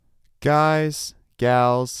Guys,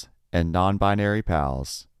 gals, and non-binary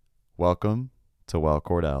pals, welcome to Well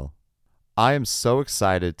Cordell. I am so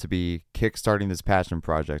excited to be kickstarting this passion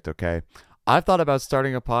project, okay? I've thought about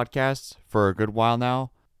starting a podcast for a good while now,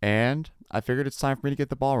 and I figured it's time for me to get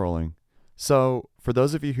the ball rolling. So, for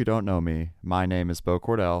those of you who don't know me, my name is Beau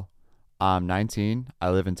Cordell. I'm 19, I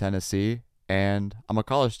live in Tennessee, and I'm a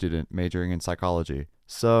college student majoring in psychology.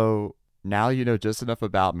 So, now you know just enough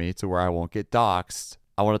about me to where I won't get doxxed.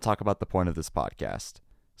 I want to talk about the point of this podcast.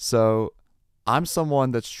 So, I'm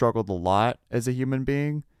someone that struggled a lot as a human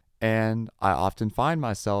being, and I often find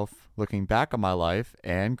myself looking back on my life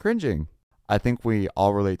and cringing. I think we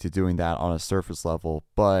all relate to doing that on a surface level,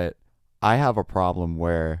 but I have a problem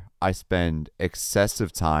where I spend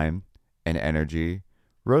excessive time and energy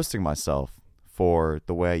roasting myself for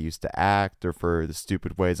the way I used to act or for the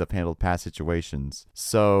stupid ways I've handled past situations.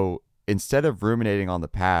 So, instead of ruminating on the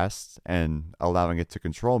past and allowing it to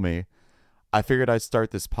control me, I figured I'd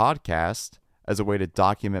start this podcast as a way to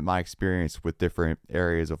document my experience with different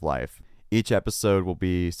areas of life. Each episode will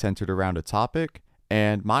be centered around a topic,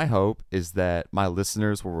 and my hope is that my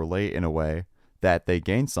listeners will relate in a way that they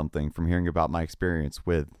gain something from hearing about my experience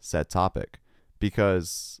with said topic.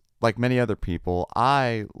 Because, like many other people,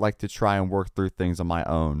 I like to try and work through things on my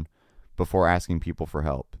own before asking people for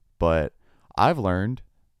help. But I've learned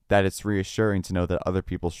that it's reassuring to know that other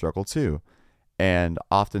people struggle too. And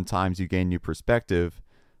oftentimes you gain new perspective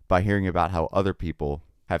by hearing about how other people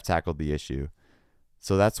have tackled the issue.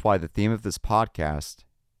 So that's why the theme of this podcast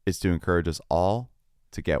is to encourage us all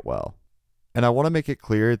to get well. And I want to make it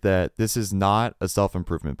clear that this is not a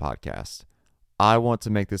self-improvement podcast. I want to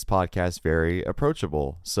make this podcast very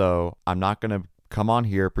approachable. So I'm not going to come on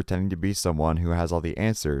here pretending to be someone who has all the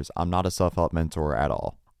answers. I'm not a self-help mentor at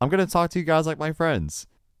all. I'm going to talk to you guys like my friends.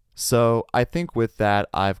 So I think with that,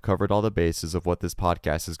 I've covered all the bases of what this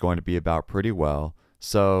podcast is going to be about pretty well.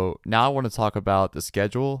 So now I want to talk about the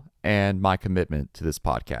schedule and my commitment to this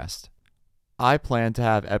podcast. I plan to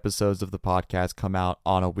have episodes of the podcast come out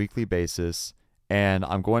on a weekly basis, and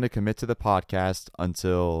I'm going to commit to the podcast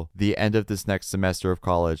until the end of this next semester of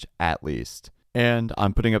college at least. And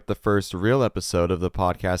I'm putting up the first real episode of the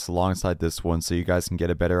podcast alongside this one so you guys can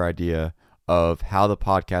get a better idea of how the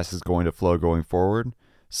podcast is going to flow going forward.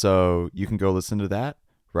 So you can go listen to that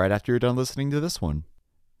right after you're done listening to this one.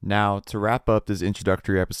 Now, to wrap up this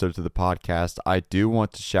introductory episode to the podcast, I do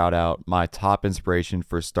want to shout out my top inspiration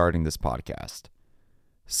for starting this podcast.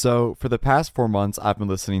 So, for the past 4 months, I've been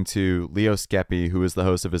listening to Leo Skeppy, who is the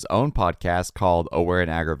host of his own podcast called Aware and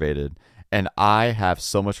Aggravated. And I have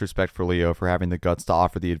so much respect for Leo for having the guts to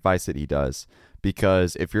offer the advice that he does.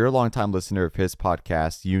 Because if you're a longtime listener of his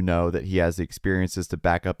podcast, you know that he has the experiences to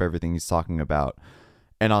back up everything he's talking about.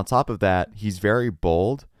 And on top of that, he's very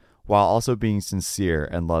bold while also being sincere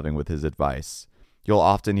and loving with his advice. You'll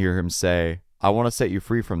often hear him say, "I want to set you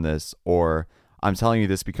free from this," or "I'm telling you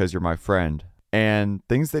this because you're my friend." And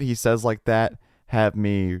things that he says like that have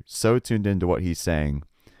me so tuned into what he's saying.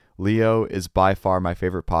 Leo is by far my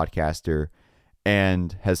favorite podcaster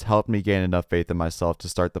and has helped me gain enough faith in myself to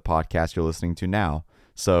start the podcast you're listening to now.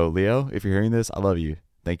 So Leo, if you're hearing this, I love you.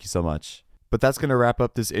 Thank you so much. But that's going to wrap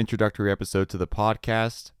up this introductory episode to the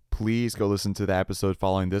podcast. Please go listen to the episode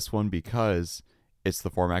following this one because it's the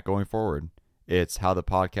format going forward. It's how the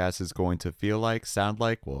podcast is going to feel like, sound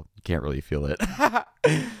like. Well, you can't really feel it.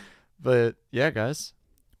 But yeah, guys,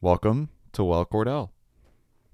 welcome to Well Cordell.